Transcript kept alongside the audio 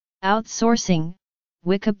Outsourcing,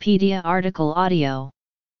 Wikipedia article audio.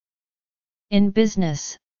 In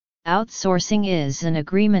business, outsourcing is an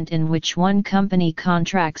agreement in which one company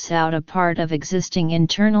contracts out a part of existing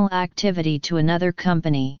internal activity to another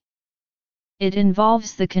company. It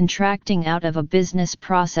involves the contracting out of a business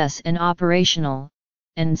process and operational,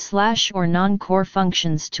 and/or non-core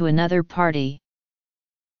functions to another party.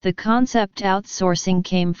 The concept outsourcing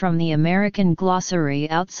came from the American glossary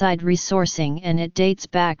outside resourcing, and it dates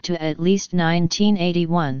back to at least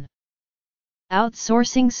 1981.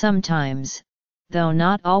 Outsourcing sometimes, though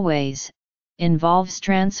not always, involves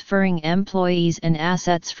transferring employees and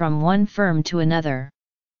assets from one firm to another.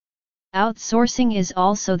 Outsourcing is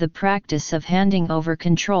also the practice of handing over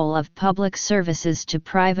control of public services to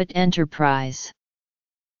private enterprise.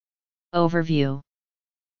 Overview.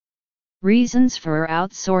 Reasons for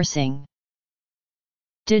outsourcing.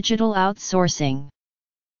 Digital outsourcing.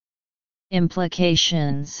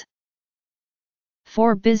 Implications.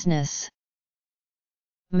 For business.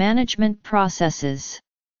 Management processes.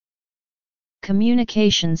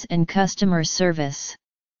 Communications and customer service.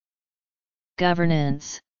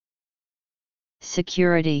 Governance.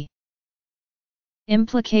 Security.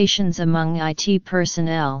 Implications among IT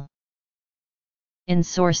personnel.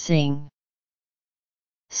 Insourcing.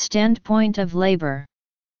 Standpoint of labor.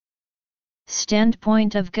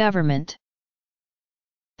 Standpoint of government.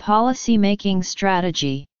 Policy-making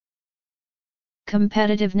strategy.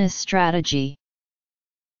 Competitiveness strategy.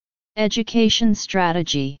 Education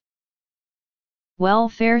strategy.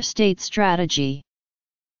 Welfare state strategy.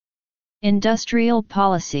 Industrial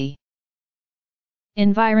policy.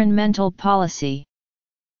 Environmental policy.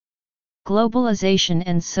 Globalization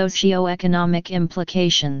and socio-economic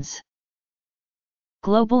implications.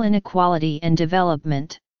 Global inequality and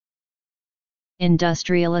development.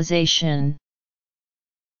 Industrialization.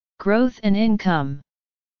 Growth and income.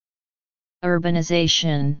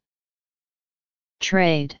 Urbanization.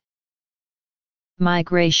 Trade.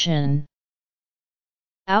 Migration.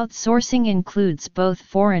 Outsourcing includes both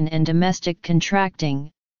foreign and domestic contracting,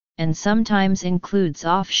 and sometimes includes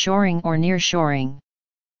offshoring or nearshoring.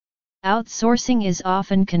 Outsourcing is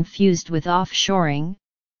often confused with offshoring,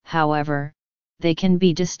 however, they can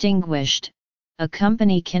be distinguished. A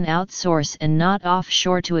company can outsource and not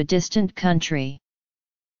offshore to a distant country.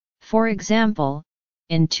 For example,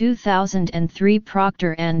 in 2003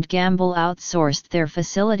 Procter & Gamble outsourced their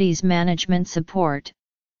facilities management support,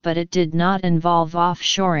 but it did not involve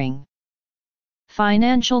offshoring.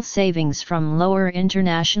 Financial savings from lower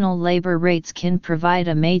international labor rates can provide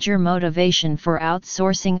a major motivation for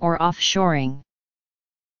outsourcing or offshoring.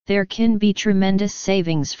 There can be tremendous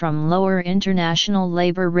savings from lower international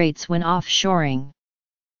labor rates when offshoring.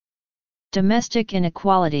 Domestic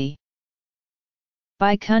inequality.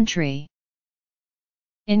 By country.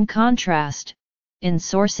 In contrast,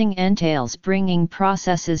 insourcing entails bringing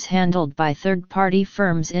processes handled by third-party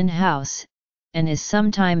firms in-house, and is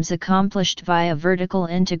sometimes accomplished via vertical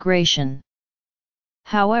integration.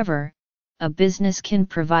 However, a business can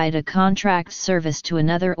provide a contract service to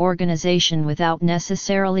another organization without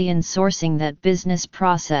necessarily insourcing that business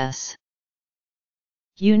process.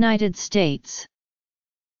 United States.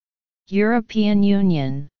 European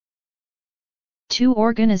Union. Two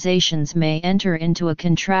organizations may enter into a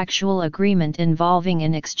contractual agreement involving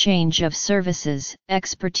an exchange of services,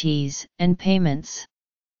 expertise, and payments.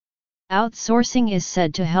 Outsourcing is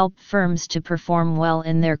said to help firms to perform well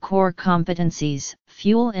in their core competencies,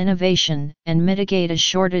 fuel innovation, and mitigate a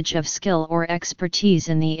shortage of skill or expertise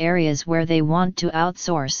in the areas where they want to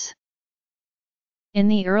outsource. In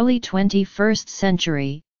the early 21st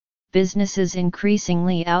century, businesses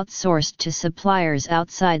increasingly outsourced to suppliers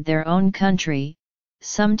outside their own country,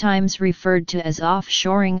 sometimes referred to as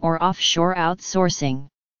offshoring or offshore outsourcing.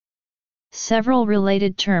 Several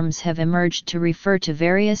related terms have emerged to refer to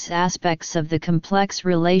various aspects of the complex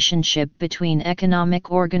relationship between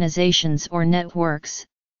economic organizations or networks,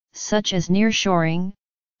 such as nearshoring,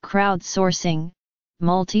 crowdsourcing,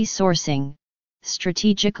 multi-sourcing,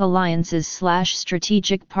 strategic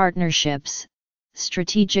alliances/strategic partnerships,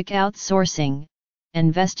 strategic outsourcing,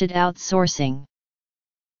 and vested outsourcing.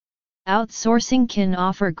 Outsourcing can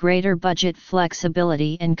offer greater budget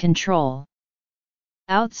flexibility and control.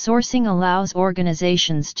 Outsourcing allows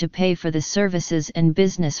organizations to pay for the services and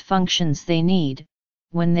business functions they need,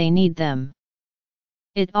 when they need them.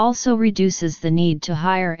 It also reduces the need to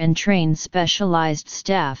hire and train specialized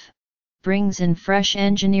staff, brings in fresh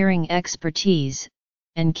engineering expertise,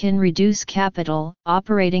 and can reduce capital,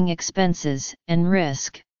 operating expenses, and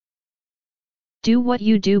risk. Do what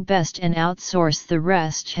you do best and outsource the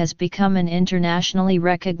rest has become an internationally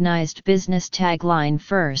recognized business tagline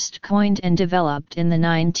first coined and developed in the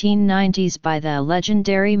 1990s by the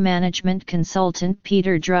legendary management consultant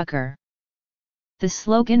Peter Drucker. The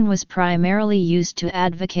slogan was primarily used to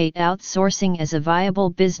advocate outsourcing as a viable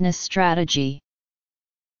business strategy.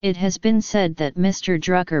 It has been said that Mr.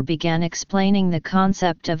 Drucker began explaining the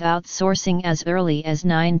concept of outsourcing as early as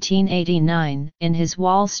 1989 in his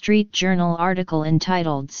Wall Street Journal article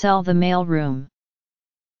entitled "Sell the Mailroom."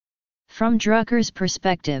 From Drucker's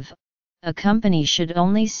perspective, a company should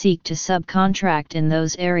only seek to subcontract in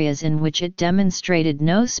those areas in which it demonstrated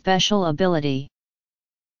no special ability.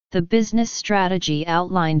 The business strategy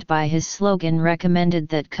outlined by his slogan recommended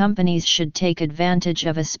that companies should take advantage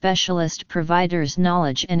of a specialist provider's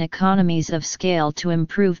knowledge and economies of scale to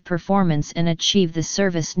improve performance and achieve the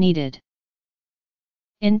service needed.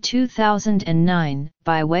 In 2009,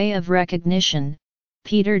 by way of recognition,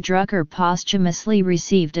 Peter Drucker posthumously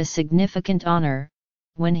received a significant honor,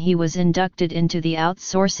 when he was inducted into the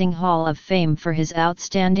Outsourcing Hall of Fame for his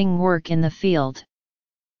outstanding work in the field.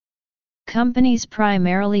 Companies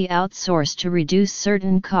primarily outsource to reduce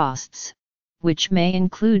certain costs, which may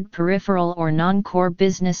include peripheral or non-core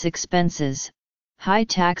business expenses, high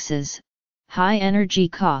taxes, high energy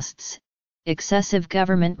costs, excessive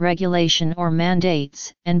government regulation or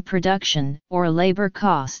mandates, and production or labor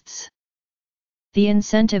costs. The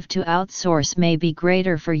incentive to outsource may be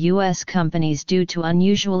greater for U.S. companies due to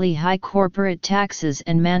unusually high corporate taxes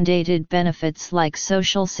and mandated benefits like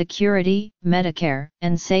Social Security, Medicare,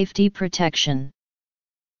 and safety protection.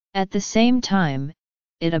 At the same time,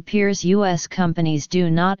 it appears U.S. companies do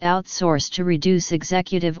not outsource to reduce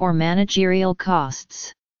executive or managerial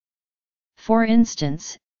costs. For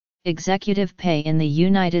instance, executive pay in the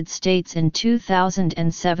United States in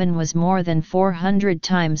 2007 was more than 400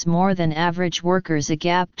 times more than average workers, a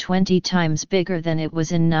gap 20 times bigger than it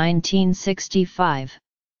was in 1965.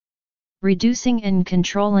 Reducing and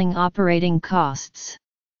controlling operating costs.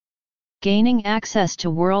 Gaining access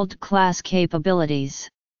to world-class capabilities.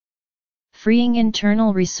 Freeing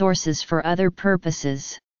internal resources for other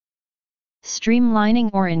purposes.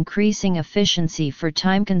 Streamlining or increasing efficiency for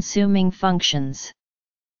time-consuming functions.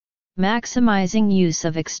 Maximizing use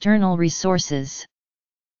of external resources.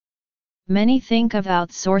 Many think of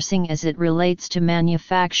outsourcing as it relates to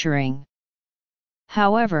manufacturing.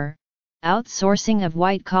 However, outsourcing of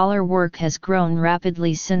white-collar work has grown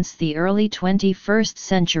rapidly since the early 21st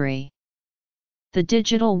century. The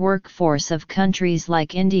digital workforce of countries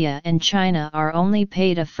like India and China are only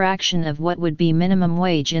paid a fraction of what would be minimum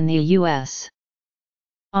wage in the US.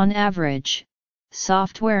 On average,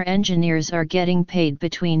 software engineers are getting paid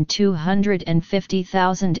between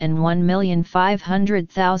 250,000 and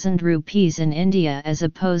 1,500,000 rupees in India as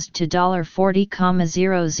opposed to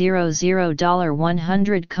 $40,000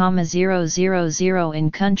 $100,000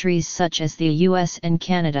 in countries such as the US and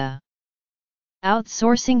Canada.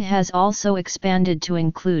 Outsourcing has also expanded to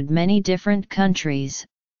include many different countries.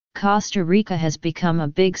 Costa Rica has become a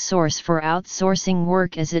big source for outsourcing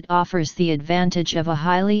work as it offers the advantage of a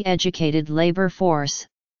highly educated labor force,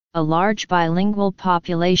 a large bilingual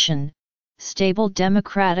population, stable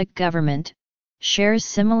democratic government, shares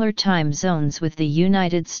similar time zones with the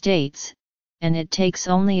United States, and it takes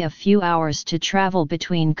only a few hours to travel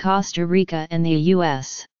between Costa Rica and the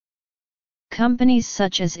US. Companies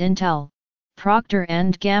such as Intel, Procter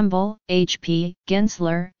 & Gamble, HP,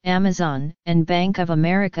 Gensler, Amazon, and Bank of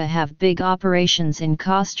America have big operations in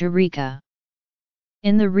Costa Rica.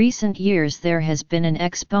 In the recent years there has been an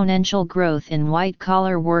exponential growth in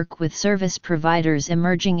white-collar work with service providers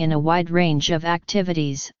emerging in a wide range of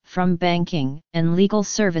activities, from banking and legal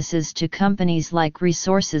services to companies like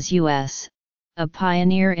Resources US, a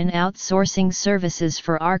pioneer in outsourcing services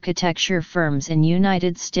for architecture firms in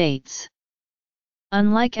United States.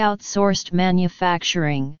 Unlike outsourced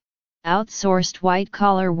manufacturing, outsourced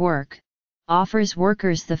white-collar work offers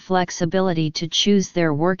workers the flexibility to choose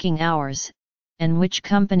their working hours, and which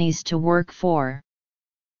companies to work for.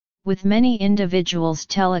 With many individuals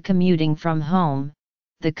telecommuting from home,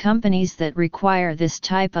 the companies that require this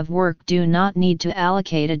type of work do not need to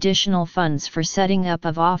allocate additional funds for setting up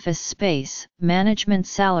of office space, management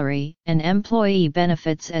salary, and employee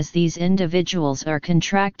benefits as these individuals are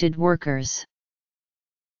contracted workers.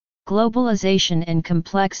 Globalization and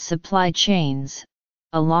complex supply chains,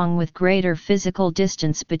 along with greater physical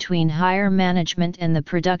distance between higher management and the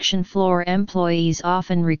production floor employees,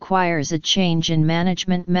 often requires a change in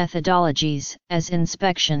management methodologies, as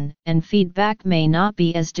inspection and feedback may not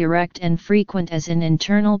be as direct and frequent as in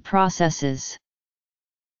internal processes.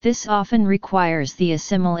 This often requires the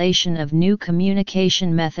assimilation of new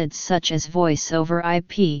communication methods such as voice over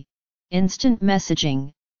IP, instant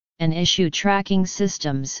messaging, and issue tracking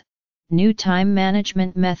systems, new time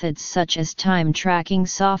management methods such as time tracking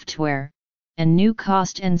software, and new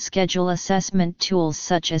cost and schedule assessment tools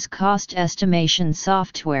such as cost estimation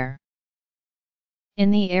software. In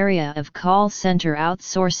the area of call center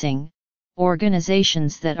outsourcing,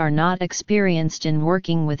 organizations that are not experienced in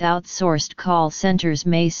working with outsourced call centers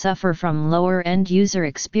may suffer from lower end-user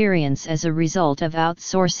experience as a result of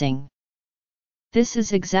outsourcing. This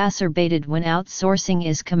is exacerbated when outsourcing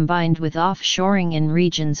is combined with offshoring in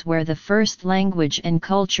regions where the first language and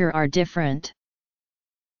culture are different.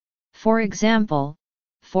 For example,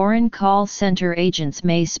 foreign call center agents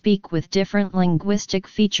may speak with different linguistic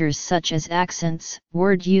features such as accents,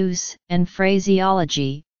 word use, and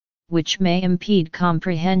phraseology, which may impede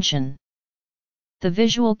comprehension. The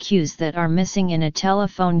visual cues that are missing in a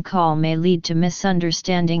telephone call may lead to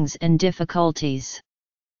misunderstandings and difficulties.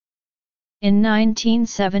 In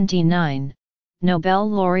 1979, Nobel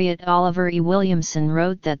laureate Oliver E. Williamson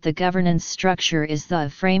wrote that the governance structure is the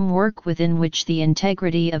framework within which the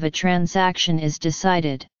integrity of a transaction is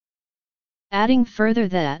decided. Adding further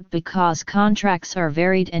that because contracts are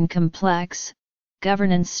varied and complex,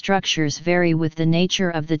 governance structures vary with the nature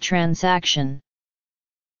of the transaction.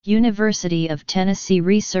 University of Tennessee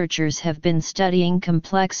researchers have been studying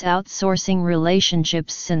complex outsourcing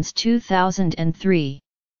relationships since 2003.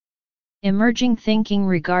 Emerging thinking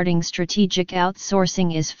regarding strategic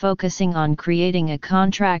outsourcing is focusing on creating a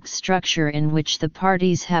contract structure in which the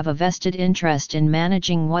parties have a vested interest in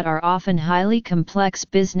managing what are often highly complex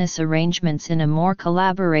business arrangements in a more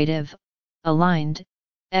collaborative, aligned,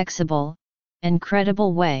 equitable, and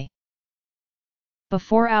credible way.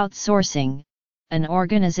 Before outsourcing, an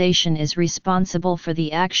organization is responsible for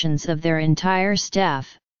the actions of their entire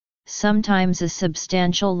staff, sometimes a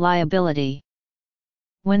substantial liability.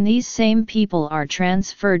 When these same people are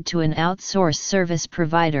transferred to an outsourced service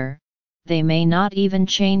provider, they may not even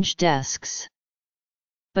change desks.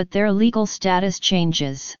 But their legal status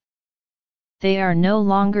changes. They are no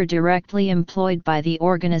longer directly employed by the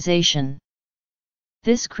organization.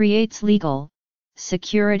 This creates legal,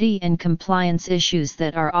 security and compliance issues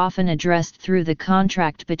that are often addressed through the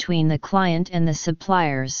contract between the client and the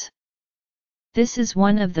suppliers. This is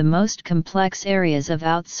one of the most complex areas of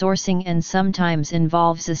outsourcing and sometimes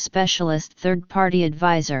involves a specialist third-party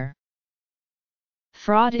advisor.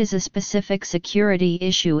 Fraud is a specific security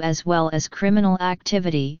issue as well as criminal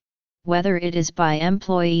activity, whether it is by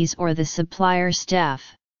employees or the supplier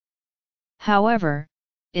staff. However,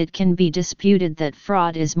 it can be disputed that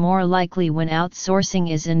fraud is more likely when outsourcing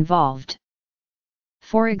is involved.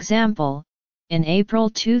 For example, in April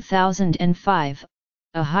 2005,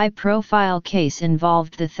 a high-profile case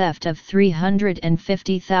involved the theft of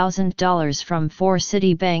 $350,000 from 4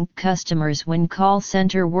 Citibank customers when call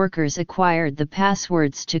center workers acquired the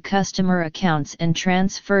passwords to customer accounts and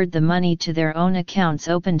transferred the money to their own accounts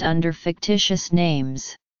opened under fictitious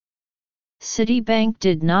names. Citibank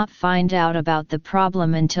did not find out about the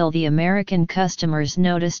problem until the American customers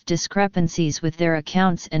noticed discrepancies with their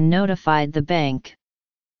accounts and notified the bank.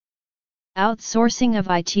 Outsourcing of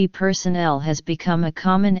IT personnel has become a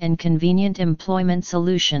common and convenient employment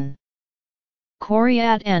solution.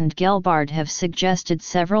 Coriat and Gelbard have suggested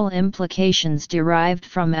several implications derived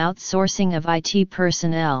from outsourcing of IT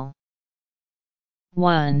personnel.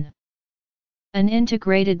 1. An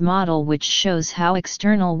integrated model which shows how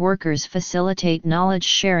external workers facilitate knowledge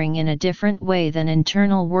sharing in a different way than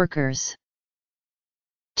internal workers.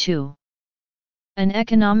 2. An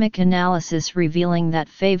economic analysis revealing that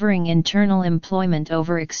favoring internal employment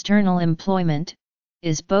over external employment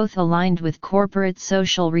is both aligned with corporate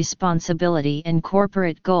social responsibility and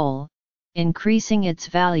corporate goal, increasing its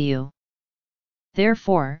value.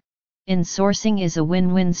 Therefore, insourcing is a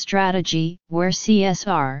win-win strategy where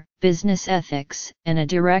CSR, business ethics, and a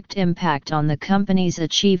direct impact on the company's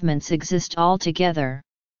achievements exist all together.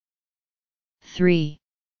 3.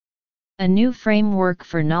 A new framework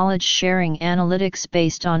for knowledge-sharing analytics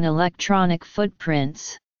based on electronic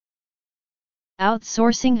footprints.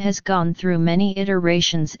 Outsourcing has gone through many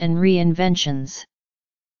iterations and reinventions.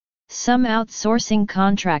 Some outsourcing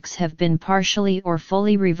contracts have been partially or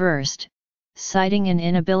fully reversed, citing an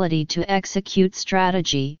inability to execute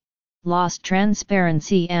strategy, lost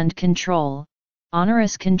transparency and control,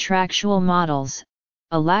 onerous contractual models,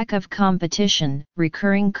 a lack of competition,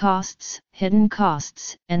 recurring costs, hidden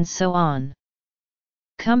costs, and so on.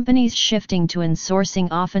 Companies shifting to insourcing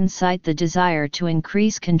often cite the desire to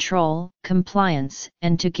increase control, compliance,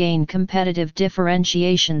 and to gain competitive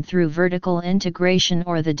differentiation through vertical integration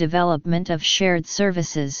or the development of shared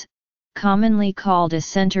services, commonly called a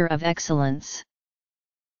center of excellence.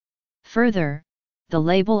 Further, the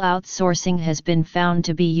label outsourcing has been found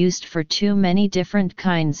to be used for too many different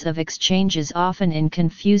kinds of exchanges, often in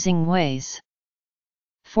confusing ways.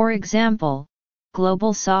 For example,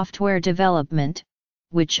 global software development,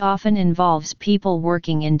 which often involves people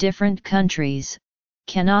working in different countries,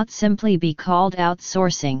 cannot simply be called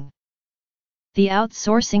outsourcing. The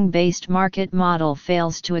outsourcing-based market model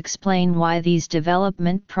fails to explain why these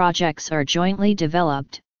development projects are jointly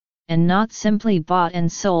developed, and not simply bought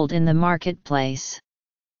and sold in the marketplace.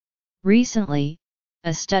 Recently,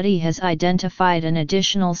 a study has identified an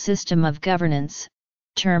additional system of governance,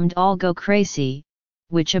 termed oligocracy,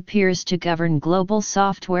 which appears to govern global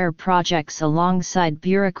software projects alongside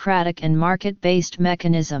bureaucratic and market-based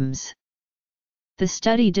mechanisms. The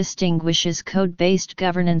study distinguishes code-based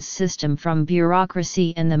governance system from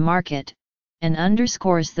bureaucracy and the market, and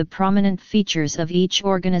underscores the prominent features of each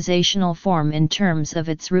organizational form in terms of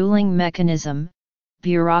its ruling mechanism: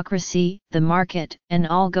 bureaucracy, the market, and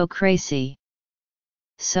oligocracy.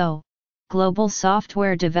 So, global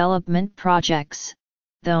software development projects,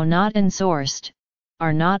 though not insourced,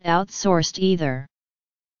 are not outsourced either.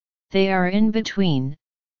 They are in between,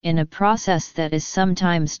 in a process that is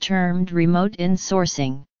sometimes termed remote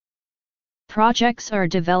insourcing. Projects are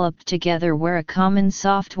developed together where a common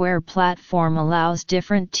software platform allows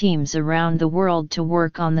different teams around the world to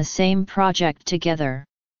work on the same project together.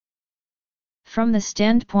 From the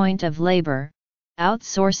standpoint of labor,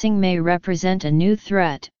 outsourcing may represent a new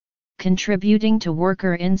threat, contributing to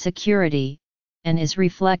worker insecurity, and is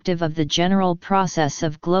reflective of the general process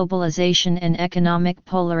of globalization and economic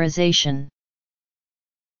polarization.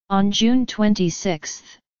 On June 26,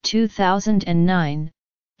 2009,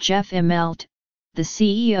 Jeff Immelt, the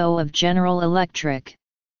CEO of General Electric,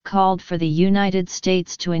 called for the United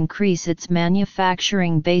States to increase its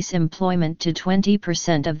manufacturing base employment to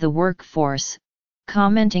 20% of the workforce,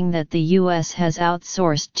 commenting that the U.S. has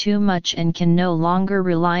outsourced too much and can no longer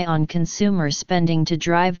rely on consumer spending to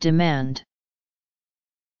drive demand.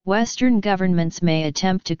 Western governments may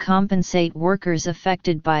attempt to compensate workers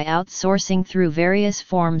affected by outsourcing through various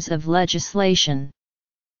forms of legislation.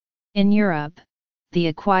 In Europe, the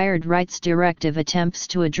Acquired Rights Directive attempts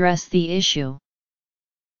to address the issue.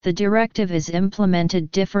 The directive is implemented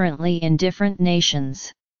differently in different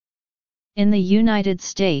nations. In the United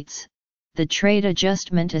States, the Trade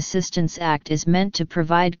Adjustment Assistance Act is meant to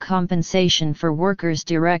provide compensation for workers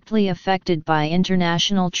directly affected by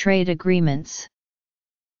international trade agreements.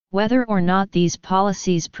 Whether or not these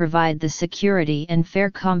policies provide the security and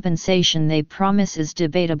fair compensation they promise is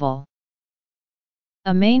debatable.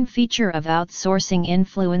 A main feature of outsourcing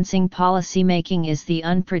influencing policymaking is the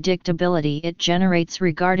unpredictability it generates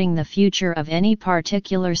regarding the future of any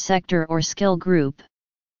particular sector or skill group.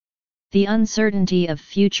 The uncertainty of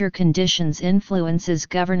future conditions influences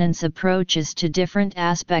governance approaches to different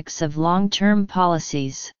aspects of long-term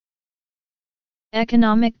policies.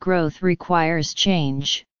 Economic growth requires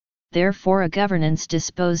change. Therefore, a governance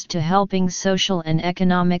disposed to helping social and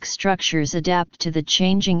economic structures adapt to the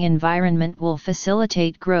changing environment will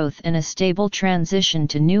facilitate growth and a stable transition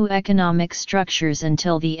to new economic structures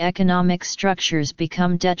until the economic structures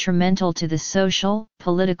become detrimental to the social,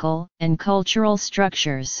 political, and cultural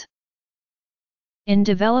structures. In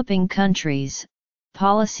developing countries,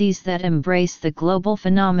 policies that embrace the global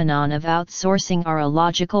phenomenon of outsourcing are a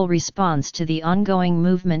logical response to the ongoing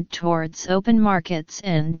movement towards open markets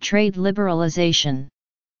and trade liberalization.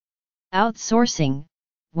 Outsourcing,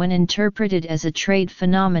 when interpreted as a trade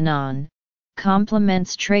phenomenon,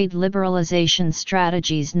 complements trade liberalization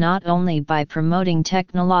strategies not only by promoting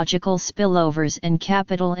technological spillovers and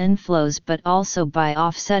capital inflows but also by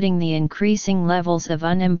offsetting the increasing levels of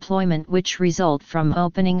unemployment which result from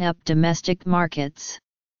opening up domestic markets.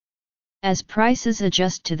 As prices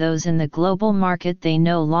adjust to those in the global market, they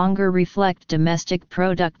no longer reflect domestic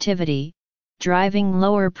productivity, driving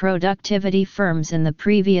lower productivity firms in the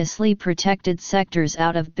previously protected sectors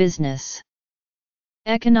out of business.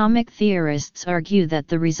 Economic theorists argue that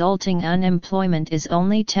the resulting unemployment is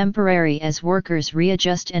only temporary as workers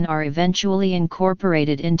readjust and are eventually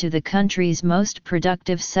incorporated into the country's most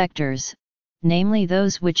productive sectors, namely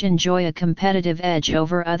those which enjoy a competitive edge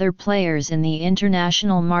over other players in the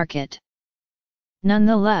international market.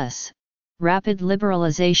 Nonetheless, rapid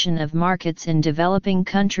liberalization of markets in developing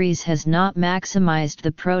countries has not maximized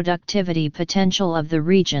the productivity potential of the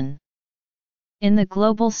region. In the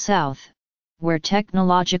Global South, where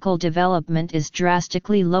technological development is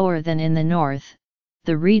drastically lower than in the North,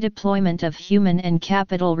 the redeployment of human and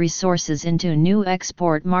capital resources into new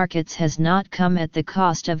export markets has not come at the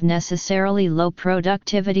cost of necessarily low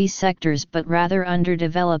productivity sectors but rather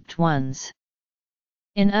underdeveloped ones.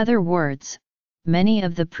 In other words, many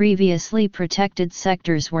of the previously protected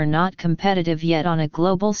sectors were not competitive yet on a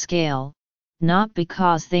global scale, not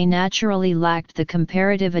because they naturally lacked the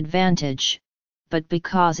comparative advantage, but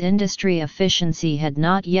because industry efficiency had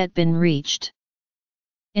not yet been reached.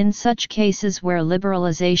 In such cases where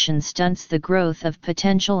liberalization stunts the growth of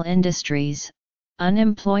potential industries,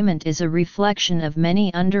 unemployment is a reflection of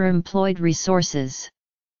many underemployed resources.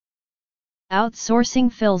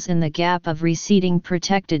 Outsourcing fills in the gap of receding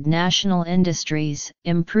protected national industries,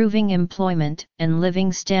 improving employment and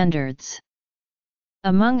living standards.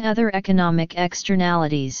 Among other economic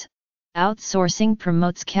externalities, outsourcing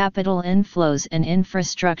promotes capital inflows and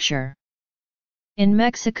infrastructure. In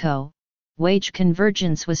Mexico, wage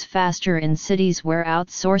convergence was faster in cities where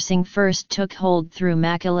outsourcing first took hold through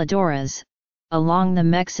maquiladoras, along the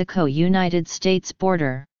Mexico-United States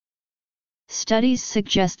border. Studies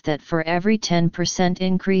suggest that for every 10%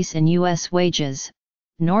 increase in U.S. wages,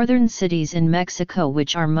 northern cities in Mexico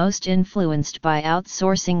which are most influenced by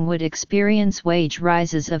outsourcing would experience wage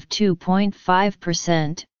rises of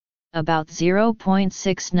 2.5%, about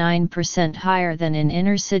 0.69% higher than in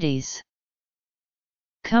inner cities.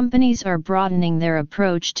 Companies are broadening their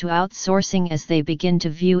approach to outsourcing as they begin to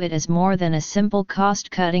view it as more than a simple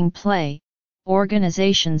cost-cutting play.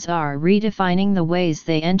 Organizations are redefining the ways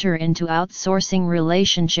they enter into outsourcing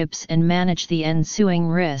relationships and manage the ensuing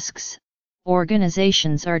risks.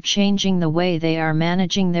 Organizations are changing the way they are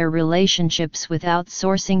managing their relationships with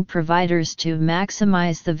outsourcing providers to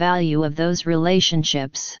maximize the value of those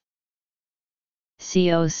relationships.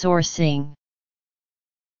 Outsourcing.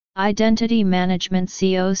 Identity management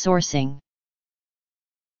outsourcing.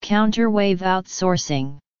 Counterwave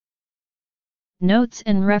outsourcing. Notes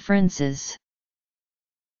and references.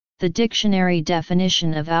 The dictionary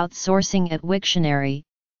definition of outsourcing at Wiktionary,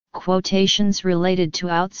 quotations related to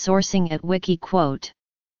outsourcing at Wikiquote.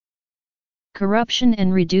 Corruption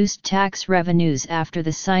and reduced tax revenues after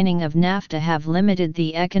the signing of NAFTA have limited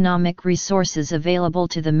the economic resources available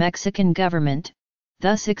to the Mexican government,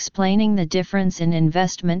 thus explaining the difference in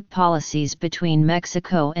investment policies between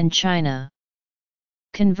Mexico and China.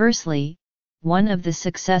 Conversely, one of the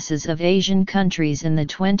successes of Asian countries in the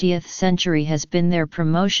 20th century has been their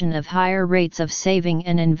promotion of higher rates of saving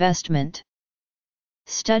and investment.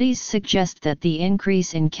 Studies suggest that the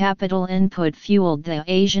increase in capital input fueled the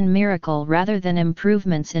Asian miracle rather than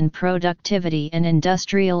improvements in productivity and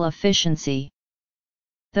industrial efficiency.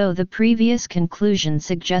 Though the previous conclusion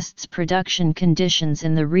suggests production conditions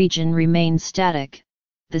in the region remained static,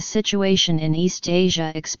 the situation in East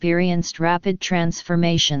Asia experienced rapid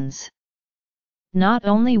transformations. Not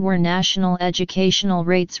only were national educational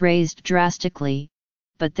rates raised drastically,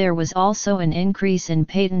 but there was also an increase in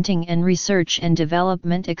patenting and research and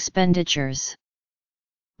development expenditures.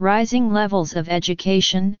 Rising levels of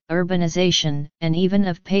education, urbanization, and even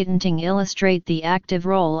of patenting illustrate the active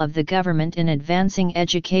role of the government in advancing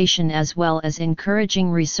education as well as encouraging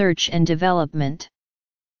research and development.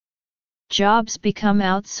 Jobs become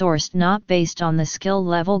outsourced not based on the skill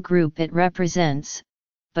level group it represents,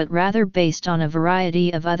 but rather based on a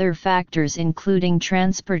variety of other factors including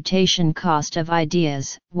transportation cost of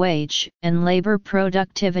ideas, wage, and labor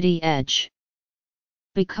productivity edge.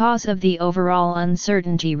 Because of the overall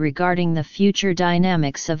uncertainty regarding the future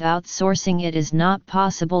dynamics of outsourcing, it is not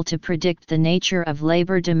possible to predict the nature of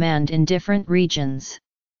labor demand in different regions.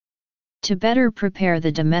 To better prepare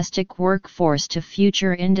the domestic workforce to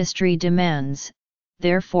future industry demands,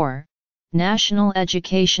 therefore, national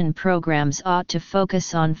education programs ought to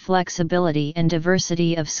focus on flexibility and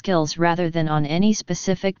diversity of skills rather than on any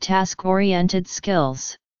specific task-oriented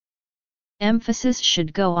skills. Emphasis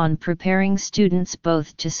should go on preparing students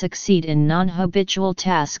both to succeed in non-habitual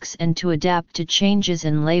tasks and to adapt to changes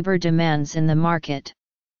in labor demands in the market.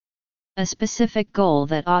 A specific goal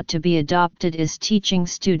that ought to be adopted is teaching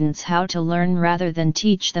students how to learn rather than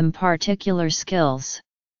teach them particular skills.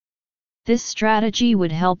 This strategy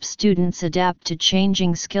would help students adapt to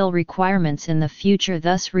changing skill requirements in the future,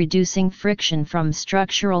 thus reducing friction from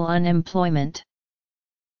structural unemployment.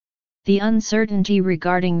 The uncertainty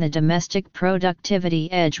regarding the domestic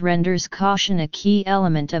productivity edge renders caution a key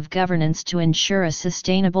element of governance to ensure a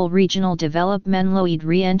sustainable regional development.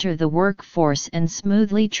 Re-enter the workforce and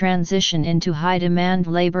smoothly transition into high-demand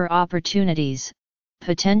labor opportunities,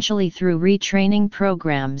 potentially through retraining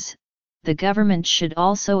programs, the government should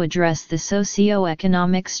also address the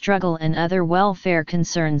socio-economic struggle and other welfare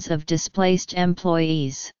concerns of displaced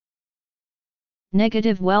employees.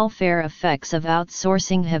 Negative welfare effects of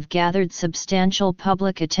outsourcing have gathered substantial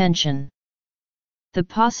public attention. The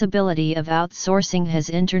possibility of outsourcing has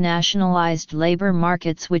internationalized labor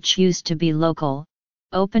markets which used to be local,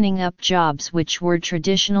 opening up jobs which were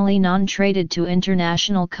traditionally non-traded to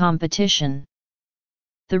international competition.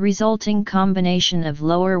 The resulting combination of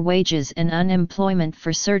lower wages and unemployment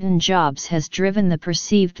for certain jobs has driven the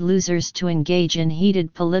perceived losers to engage in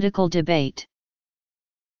heated political debate.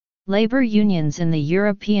 Labor unions in the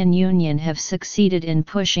European Union have succeeded in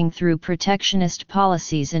pushing through protectionist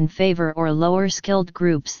policies in favor of lower-skilled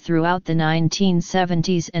groups throughout the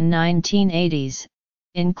 1970s and 1980s,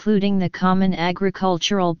 including the Common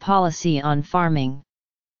Agricultural Policy on farming.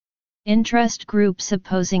 Interest groups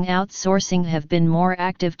opposing outsourcing have been more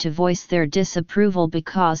active to voice their disapproval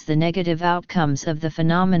because the negative outcomes of the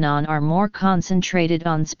phenomenon are more concentrated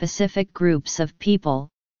on specific groups of people,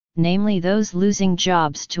 namely those losing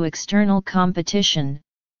jobs to external competition,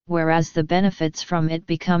 whereas the benefits from it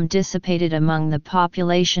become dissipated among the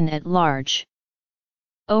population at large.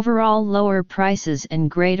 Overall, lower prices and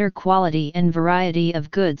greater quality and variety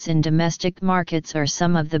of goods in domestic markets are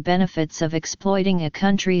some of the benefits of exploiting a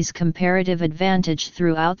country's comparative advantage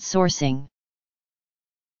through outsourcing.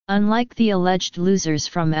 Unlike the alleged losers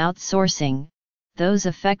from outsourcing, those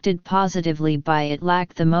affected positively by it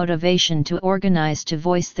lack the motivation to organize to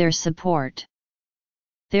voice their support.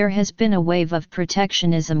 There has been a wave of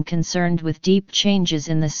protectionism concerned with deep changes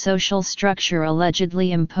in the social structure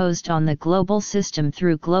allegedly imposed on the global system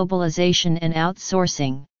through globalization and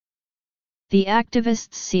outsourcing. The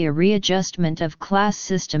activists see a readjustment of class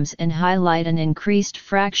systems and highlight an increased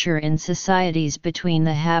fracture in societies between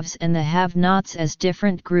the haves and the have-nots as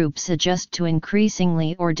different groups adjust to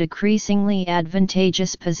increasingly or decreasingly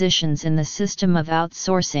advantageous positions in the system of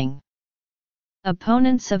outsourcing.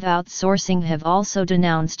 Opponents of outsourcing have also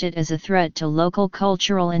denounced it as a threat to local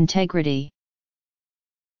cultural integrity.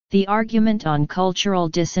 The argument on cultural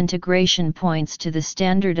disintegration points to the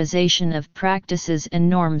standardization of practices and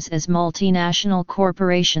norms as multinational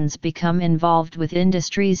corporations become involved with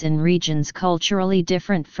industries in regions culturally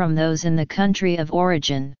different from those in the country of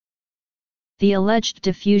origin. The alleged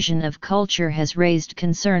diffusion of culture has raised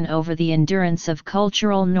concern over the endurance of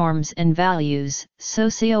cultural norms and values,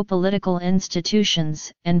 socio-political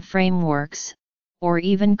institutions and frameworks, or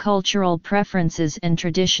even cultural preferences and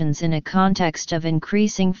traditions in a context of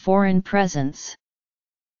increasing foreign presence.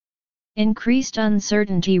 Increased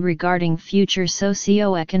uncertainty regarding future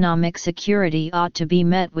socio-economic security ought to be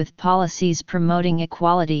met with policies promoting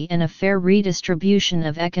equality and a fair redistribution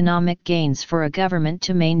of economic gains for a government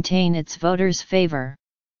to maintain its voters' favor.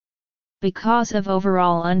 Because of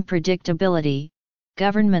overall unpredictability,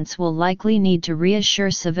 governments will likely need to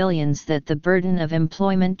reassure civilians that the burden of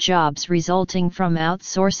employment jobs resulting from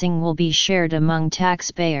outsourcing will be shared among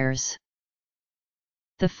taxpayers.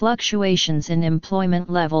 The fluctuations in employment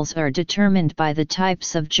levels are determined by the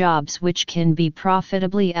types of jobs which can be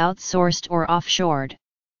profitably outsourced or offshored.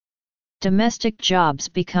 Domestic jobs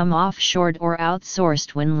become offshored or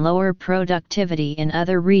outsourced when lower productivity in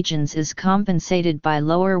other regions is compensated by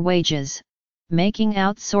lower wages, making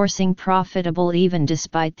outsourcing profitable even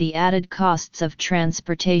despite the added costs of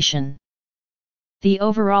transportation. The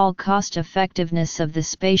overall cost-effectiveness of the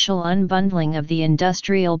spatial unbundling of the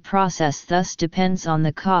industrial process thus depends on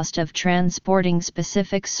the cost of transporting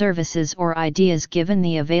specific services or ideas given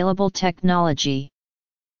the available technology.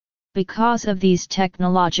 Because of these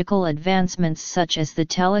technological advancements such as the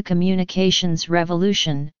telecommunications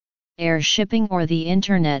revolution, air shipping or the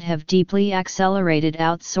Internet have deeply accelerated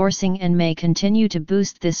outsourcing and may continue to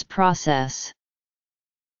boost this process.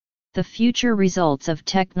 The future results of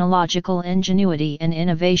technological ingenuity and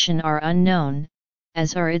innovation are unknown,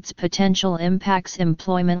 as are its potential impacts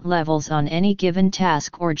employment levels on any given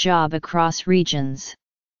task or job across regions.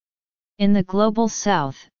 In the Global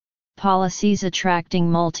South, policies attracting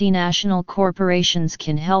multinational corporations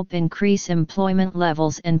can help increase employment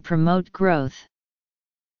levels and promote growth.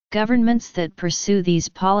 Governments that pursue these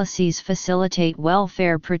policies facilitate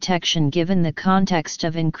welfare protection given the context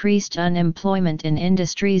of increased unemployment in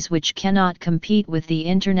industries which cannot compete with the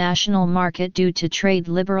international market due to trade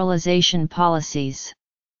liberalization policies.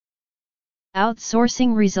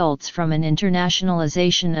 Outsourcing results from an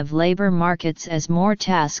internationalization of labor markets as more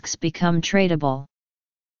tasks become tradable.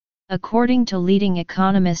 According to leading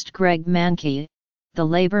economist Greg Mankiw, the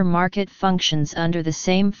labor market functions under the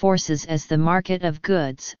same forces as the market of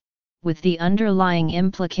goods, with the underlying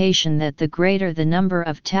implication that the greater the number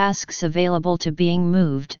of tasks available to being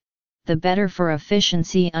moved, the better for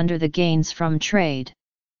efficiency under the gains from trade.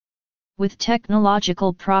 With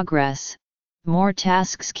technological progress, more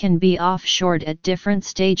tasks can be offshored at different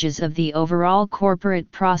stages of the overall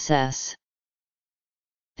corporate process.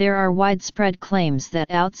 There are widespread claims that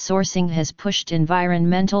outsourcing has pushed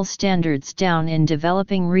environmental standards down in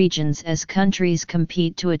developing regions as countries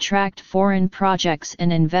compete to attract foreign projects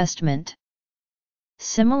and investment.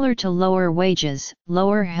 Similar to lower wages,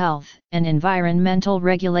 lower health and environmental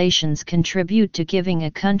regulations contribute to giving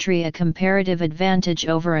a country a comparative advantage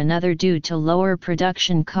over another due to lower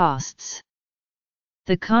production costs.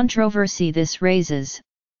 The controversy this raises,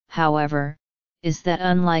 however, is that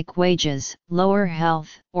unlike wages, lower health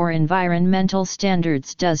or environmental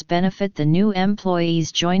standards does benefit the new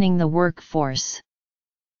employees joining the workforce.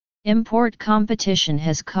 Import competition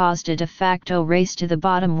has caused a de facto race to the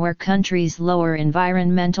bottom where countries lower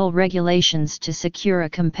environmental regulations to secure a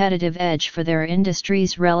competitive edge for their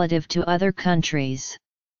industries relative to other countries.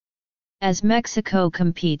 As Mexico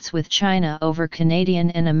competes with China over Canadian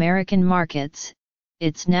and American markets,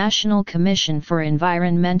 its National Commission for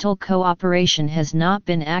Environmental Cooperation has not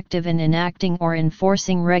been active in enacting or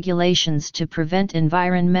enforcing regulations to prevent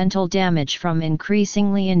environmental damage from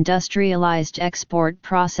increasingly industrialized export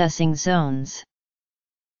processing zones.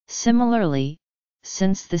 Similarly,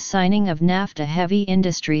 since the signing of NAFTA, heavy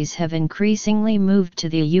industries have increasingly moved to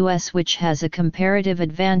the U.S., which has a comparative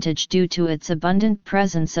advantage due to its abundant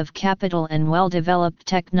presence of capital and well-developed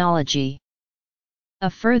technology. A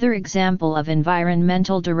further example of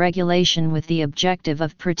environmental deregulation with the objective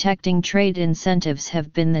of protecting trade incentives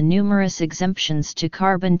have been the numerous exemptions to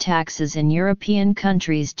carbon taxes in European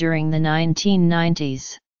countries during the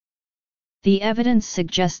 1990s. The evidence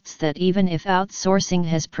suggests that even if outsourcing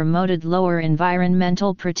has promoted lower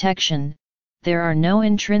environmental protection, there are no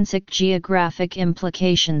intrinsic geographic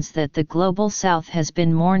implications that the Global South has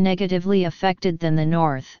been more negatively affected than the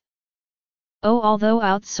North. Although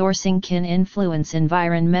outsourcing can influence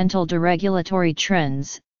environmental deregulatory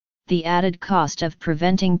trends, the added cost of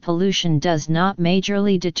preventing pollution does not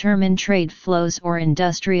majorly determine trade flows or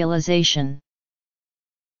industrialization.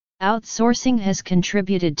 Outsourcing has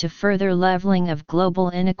contributed to further leveling of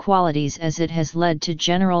global inequalities as it has led to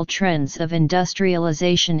general trends of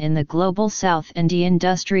industrialization in the Global South and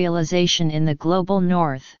deindustrialization in the Global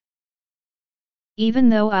North. Even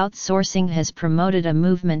though outsourcing has promoted a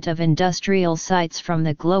movement of industrial sites from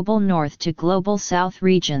the Global North to Global South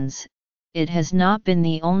regions, it has not been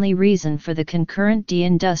the only reason for the concurrent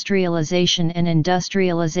deindustrialization and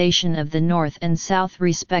industrialization of the North and South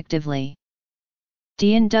respectively.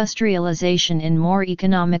 Deindustrialization in more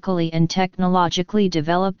economically and technologically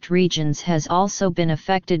developed regions has also been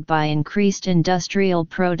affected by increased industrial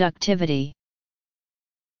productivity.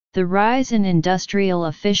 The rise in industrial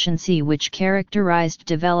efficiency which characterized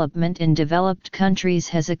development in developed countries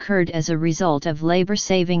has occurred as a result of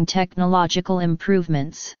labor-saving technological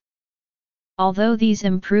improvements. Although these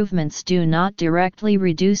improvements do not directly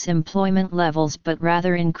reduce employment levels but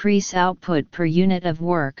rather increase output per unit of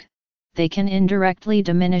work, they can indirectly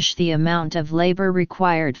diminish the amount of labor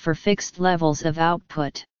required for fixed levels of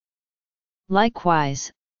output.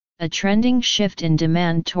 Likewise, a trending shift in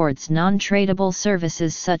demand towards non-tradable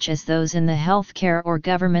services such as those in the healthcare or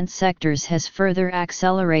government sectors has further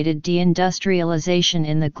accelerated deindustrialization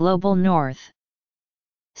in the Global North.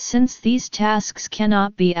 Since these tasks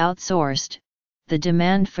cannot be outsourced, the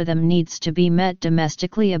demand for them needs to be met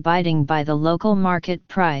domestically, abiding by the local market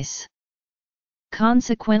price.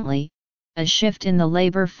 Consequently, a shift in the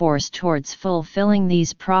labor force towards fulfilling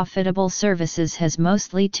these profitable services has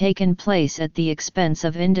mostly taken place at the expense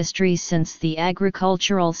of industry, since the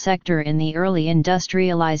agricultural sector in the early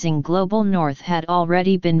industrializing Global North had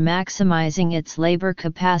already been maximizing its labor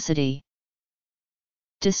capacity.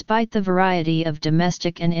 Despite the variety of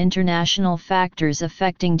domestic and international factors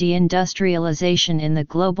affecting deindustrialization in the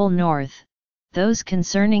Global North, those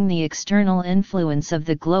concerning the external influence of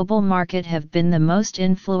the global market have been the most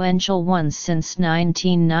influential ones since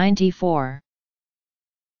 1994.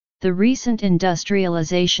 The recent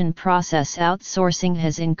industrialization process outsourcing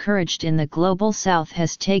has encouraged in the Global South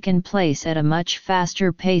has taken place at a much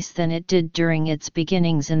faster pace than it did during its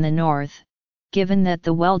beginnings in the North, given that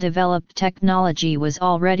the well-developed technology was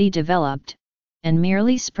already developed, and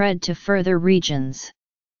merely spread to further regions.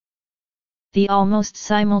 The almost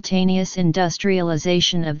simultaneous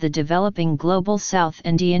industrialization of the developing Global South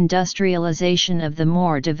and deindustrialization of the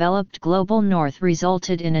more developed Global North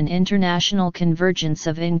resulted in an international convergence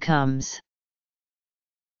of incomes.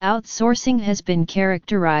 Outsourcing has been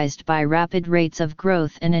characterized by rapid rates of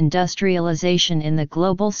growth and industrialization in the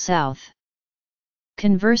Global South.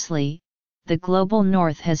 Conversely, the global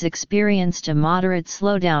north has experienced a moderate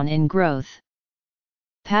slowdown in growth.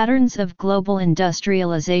 Patterns of global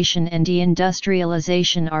industrialization and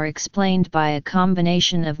deindustrialization are explained by a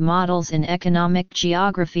combination of models in economic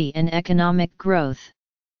geography and economic growth.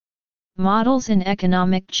 Models in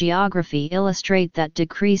economic geography illustrate that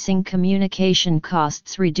decreasing communication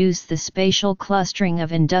costs reduce the spatial clustering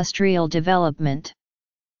of industrial development.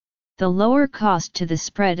 The lower cost to the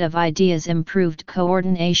spread of ideas improved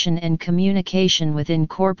coordination and communication within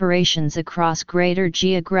corporations across greater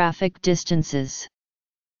geographic distances.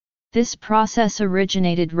 This process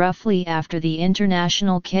originated roughly after the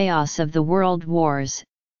international chaos of the World Wars,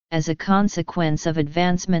 as a consequence of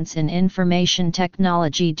advancements in information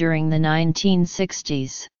technology during the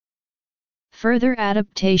 1960s. Further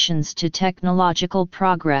adaptations to technological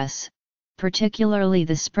progress, particularly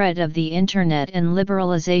the spread of the Internet and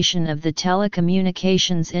liberalization of the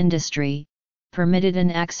telecommunications industry, permitted an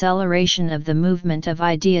acceleration of the movement of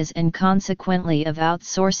ideas and consequently of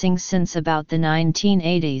outsourcing since about the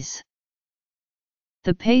 1980s.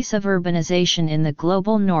 The pace of urbanization in the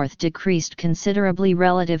global north decreased considerably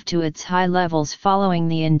relative to its high levels following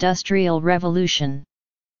the Industrial Revolution.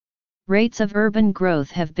 Rates of urban growth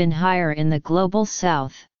have been higher in the global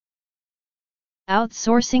south.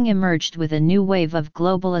 Outsourcing emerged with a new wave of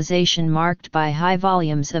globalization marked by high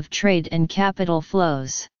volumes of trade and capital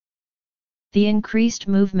flows. The increased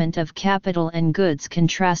movement of capital and goods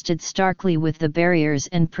contrasted starkly with the barriers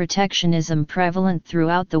and protectionism prevalent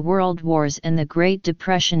throughout the World Wars and the Great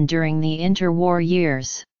Depression during the interwar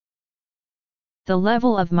years. The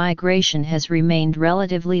level of migration has remained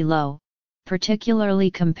relatively low,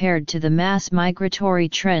 particularly compared to the mass migratory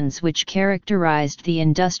trends which characterized the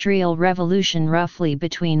Industrial Revolution roughly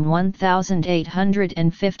between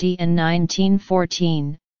 1850 and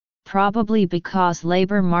 1914. Probably because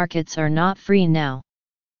labor markets are not free now.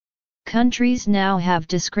 Countries now have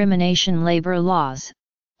discrimination labor laws,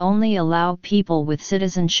 only allow people with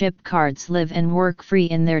citizenship cards live and work free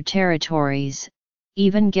in their territories.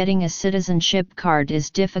 Even getting a citizenship card is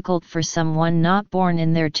difficult for someone not born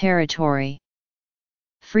in their territory.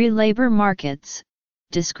 Free labor markets,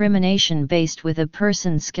 discrimination based with a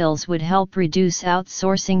person's skills would help reduce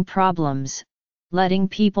outsourcing problems, letting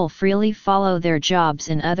people freely follow their jobs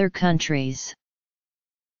in other countries.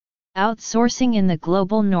 Outsourcing in the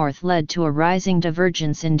global north led to a rising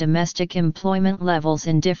divergence in domestic employment levels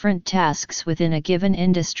in different tasks within a given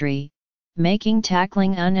industry, making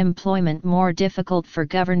tackling unemployment more difficult for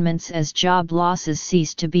governments as job losses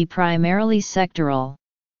cease to be primarily sectoral.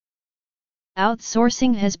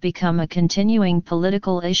 Outsourcing has become a continuing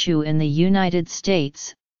political issue in the United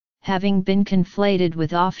States, having been conflated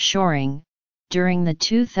with offshoring during the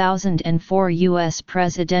 2004 U.S.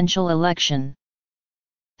 presidential election.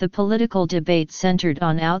 The political debate centered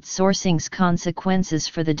on outsourcing's consequences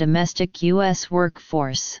for the domestic U.S.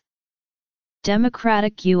 workforce.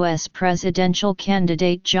 Democratic U.S. presidential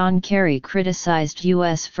candidate John Kerry criticized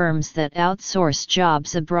U.S. firms that outsource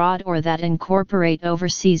jobs abroad or that incorporate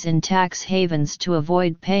overseas in tax havens to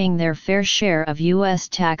avoid paying their fair share of U.S.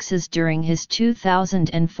 taxes during his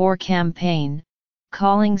 2004 campaign,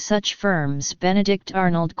 calling such firms Benedict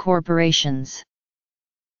Arnold corporations.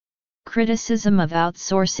 Criticism of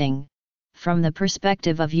outsourcing, from the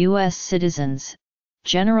perspective of U.S. citizens,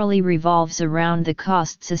 generally revolves around the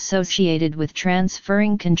costs associated with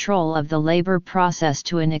transferring control of the labor process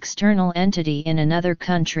to an external entity in another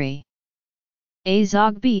country. A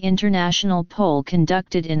Zogby International poll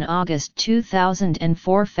conducted in August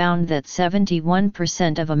 2004 found that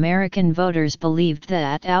 71% of American voters believed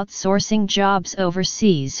that outsourcing jobs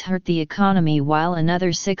overseas hurt the economy, while another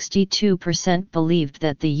 62% believed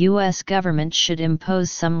that the U.S. government should impose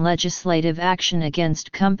some legislative action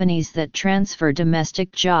against companies that transfer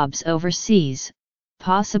domestic jobs overseas,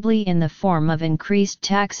 possibly in the form of increased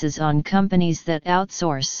taxes on companies that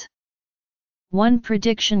outsource. One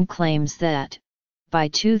prediction claims that, by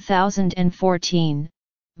 2014,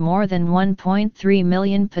 more than 1.3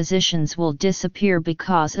 million positions will disappear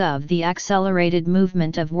because of the accelerated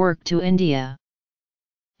movement of work to India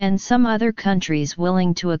and some other countries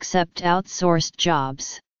willing to accept outsourced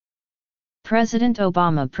jobs. President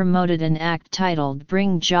Obama promoted an act titled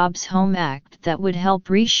Bring Jobs Home Act that would help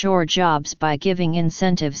reshore jobs by giving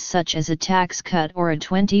incentives such as a tax cut or a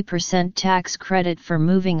 20% tax credit for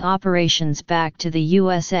moving operations back to the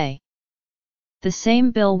USA. The same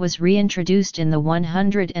bill was reintroduced in the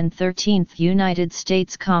 113th United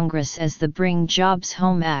States Congress as the Bring Jobs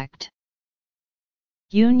Home Act.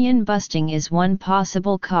 Union busting is one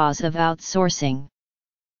possible cause of outsourcing.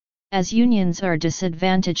 As unions are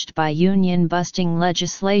disadvantaged by union busting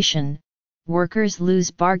legislation, workers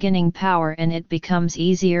lose bargaining power and it becomes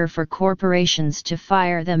easier for corporations to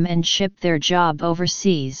fire them and ship their job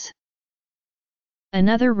overseas.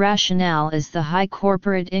 Another rationale is the high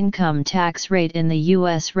corporate income tax rate in the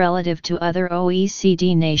U.S. relative to other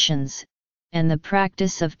OECD nations, and the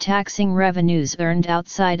practice of taxing revenues earned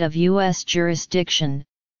outside of U.S. jurisdiction,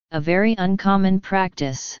 a very uncommon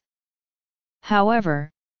practice. However,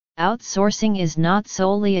 outsourcing is not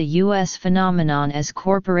solely a U.S. phenomenon, as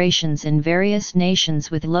corporations in various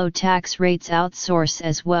nations with low tax rates outsource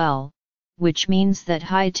as well, which means that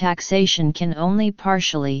high taxation can only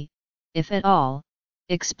partially, if at all,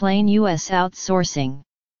 explain U.S. outsourcing.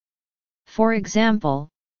 For example,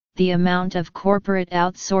 the amount of corporate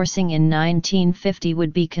outsourcing in 1950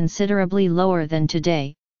 would be considerably lower than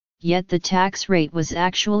today, yet the tax rate was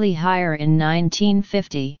actually higher in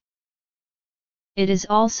 1950. It is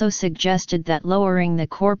also suggested that lowering the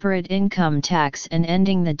corporate income tax and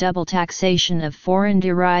ending the double taxation of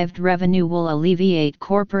foreign-derived revenue will alleviate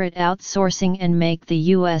corporate outsourcing and make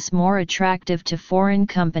the U.S. more attractive to foreign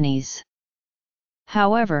companies.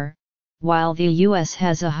 However, while the U.S.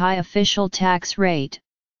 has a high official tax rate,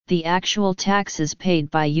 the actual taxes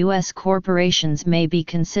paid by U.S. corporations may be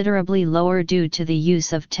considerably lower due to the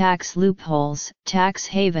use of tax loopholes, tax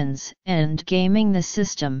havens, and gaming the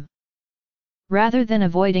system. Rather than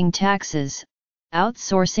avoiding taxes,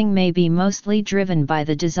 outsourcing may be mostly driven by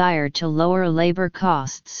the desire to lower labor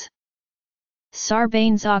costs.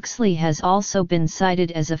 Sarbanes-Oxley has also been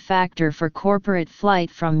cited as a factor for corporate flight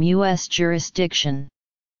from U.S. jurisdiction.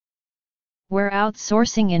 Where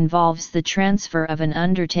outsourcing involves the transfer of an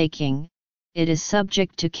undertaking, it is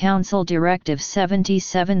subject to Council Directive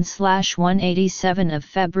 77/187 of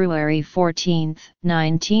February 14,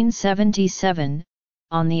 1977,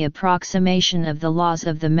 on the approximation of the laws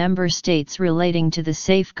of the member states relating to the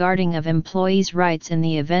safeguarding of employees' rights in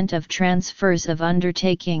the event of transfers of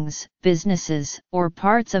undertakings, businesses, or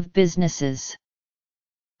parts of businesses.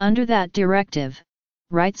 Under that directive,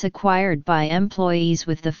 rights acquired by employees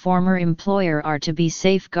with the former employer are to be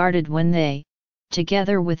safeguarded when they,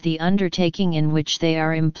 together with the undertaking in which they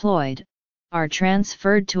are employed, are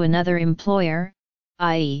transferred to another employer,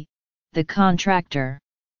 i.e., the contractor.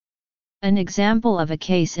 An example of a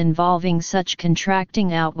case involving such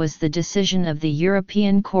contracting out was the decision of the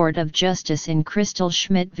European Court of Justice in Crystal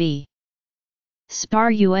Schmidt v.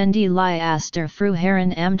 Spar und Liaster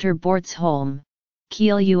Fruheren Amter Bortsholm,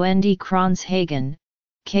 Kiel und Kronshagen,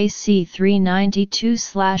 Case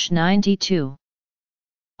C392/92.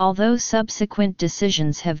 Although subsequent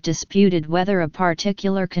decisions have disputed whether a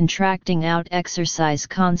particular contracting out exercise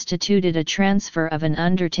constituted a transfer of an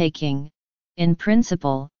undertaking, in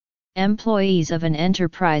principle, employees of an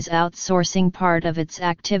enterprise outsourcing part of its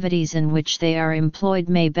activities in which they are employed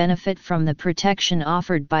may benefit from the protection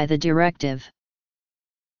offered by the directive.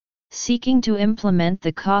 Seeking to implement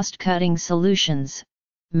the cost-cutting solutions,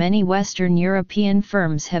 many Western European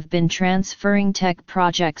firms have been transferring tech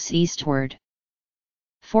projects eastward.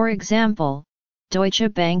 For example,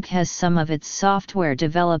 Deutsche Bank has some of its software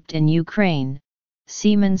developed in Ukraine,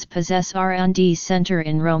 Siemens possess R&D center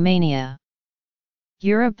in Romania.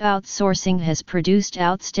 Europe outsourcing has produced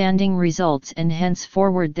outstanding results and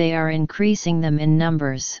henceforward they are increasing them in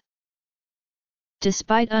numbers.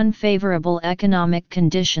 Despite unfavorable economic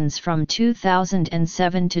conditions from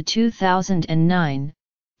 2007 to 2009,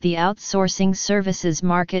 the outsourcing services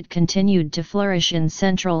market continued to flourish in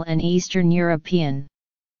Central and Eastern European.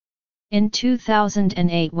 In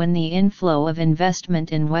 2008, when the inflow of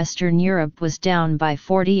investment in Western Europe was down by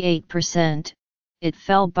 48%, it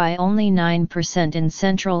fell by only 9% in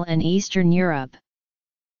Central and Eastern Europe.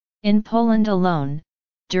 In Poland alone,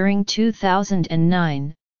 during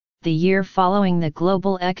 2009, the year following the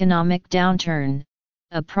global economic downturn,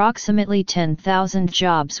 approximately 10,000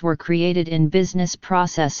 jobs were created in business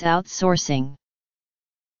process outsourcing.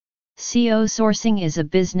 Co-sourcing is a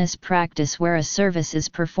business practice where a service is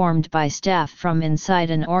performed by staff from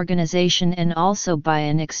inside an organization and also by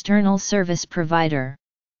an external service provider.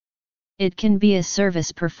 It can be a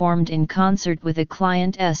service performed in concert with a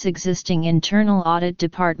client's existing internal audit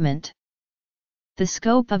department. The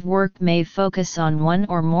scope of work may focus on one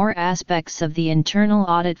or more aspects of the internal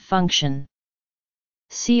audit function.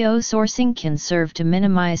 Co-sourcing can serve to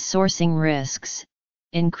minimize sourcing risks,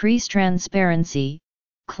 increase transparency,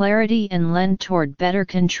 clarity and lend toward better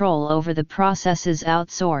control over the processes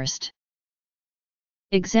outsourced.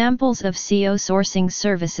 Examples of co-sourcing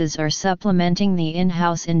services are supplementing the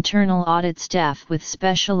in-house internal audit staff with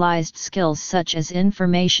specialized skills such as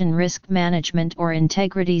information risk management or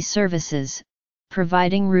integrity services,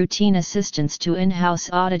 providing routine assistance to in-house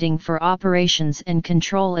auditing for operations and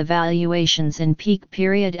control evaluations in peak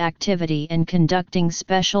period activity and conducting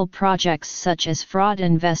special projects such as fraud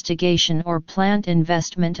investigation or plant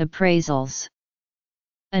investment appraisals.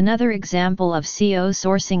 Another example of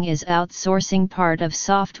outsourcing is outsourcing part of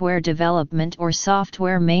software development or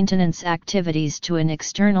software maintenance activities to an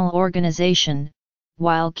external organization,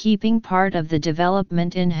 while keeping part of the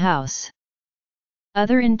development in-house.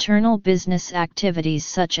 Other internal business activities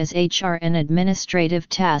such as HR and administrative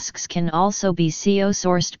tasks can also be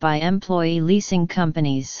outsourced by employee leasing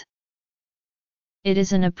companies. It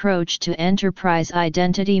is an approach to enterprise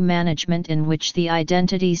identity management in which the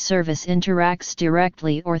identity service interacts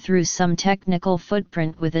directly or through some technical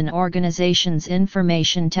footprint with an organization's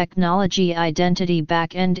information technology identity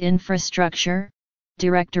backend infrastructure,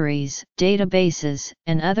 directories, databases,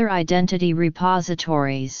 and other identity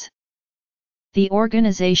repositories. The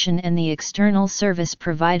organization and the external service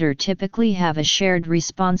provider typically have a shared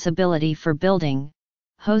responsibility for building,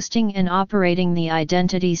 hosting and operating the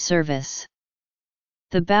identity service.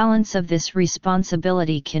 The balance of this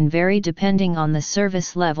responsibility can vary depending on the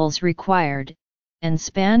service levels required, and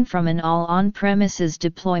span from an all on-premises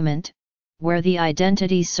deployment, where the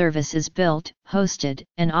identity service is built, hosted,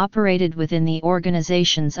 and operated within the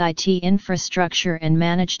organization's IT infrastructure and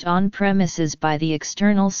managed on-premises by the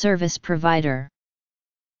external service provider.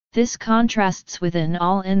 This contrasts with an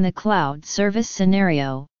all-in-the-cloud service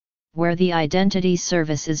scenario, where the identity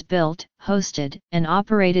service is built, hosted, and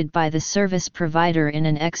operated by the service provider in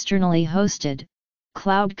an externally hosted,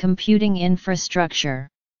 cloud computing infrastructure.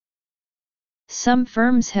 Some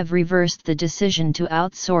firms have reversed the decision to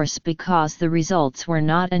outsource because the results were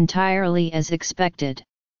not entirely as expected.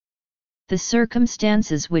 The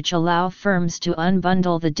circumstances which allow firms to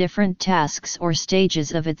unbundle the different tasks or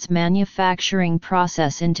stages of its manufacturing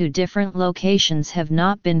process into different locations have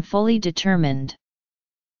not been fully determined.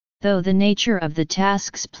 Though the nature of the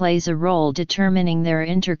tasks plays a role determining their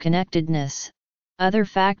interconnectedness, other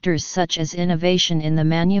factors such as innovation in the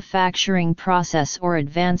manufacturing process or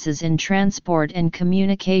advances in transport and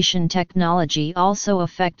communication technology also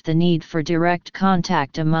affect the need for direct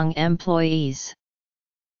contact among employees.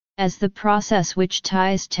 As the process which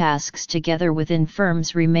ties tasks together within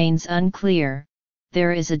firms remains unclear,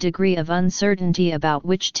 there is a degree of uncertainty about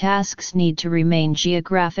which tasks need to remain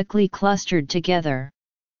geographically clustered together.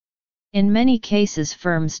 In many cases,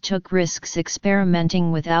 firms took risks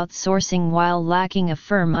experimenting with outsourcing while lacking a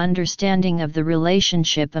firm understanding of the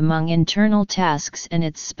relationship among internal tasks and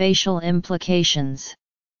its spatial implications.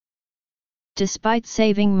 Despite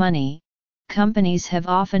saving money, companies have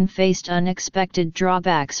often faced unexpected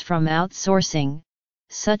drawbacks from outsourcing,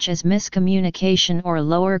 such as miscommunication or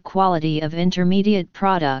lower quality of intermediate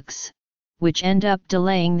products, which end up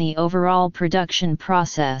delaying the overall production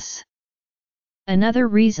process. Another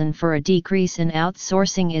reason for a decrease in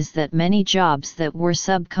outsourcing is that many jobs that were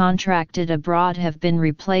subcontracted abroad have been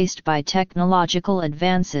replaced by technological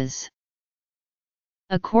advances.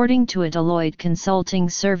 According to a Deloitte consulting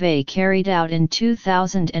survey carried out in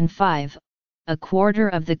 2005, a quarter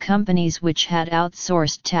of the companies which had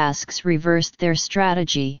outsourced tasks reversed their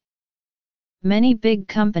strategy. Many big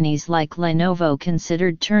companies like Lenovo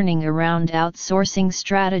considered turning around outsourcing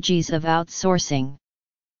strategies of outsourcing.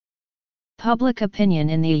 Public opinion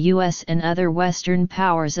in the US and other Western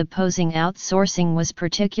powers opposing outsourcing was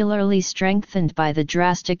particularly strengthened by the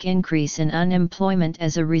drastic increase in unemployment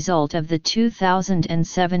as a result of the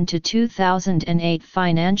 2007 to 2008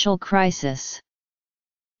 financial crisis.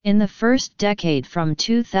 In the first decade from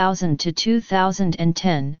 2000 to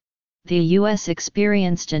 2010, the US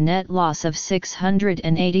experienced a net loss of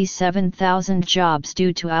 687,000 jobs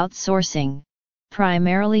due to outsourcing,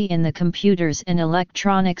 primarily in the computers and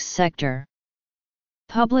electronics sector.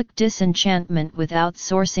 Public disenchantment with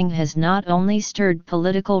outsourcing has not only stirred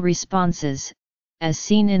political responses, as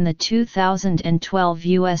seen in the 2012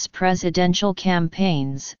 U.S. presidential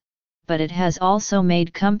campaigns, but it has also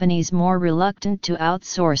made companies more reluctant to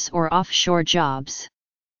outsource or offshore jobs.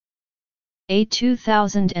 A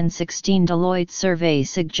 2016 Deloitte survey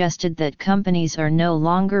suggested that companies are no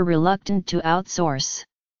longer reluctant to outsource.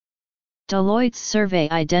 Deloitte's survey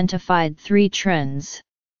identified three trends.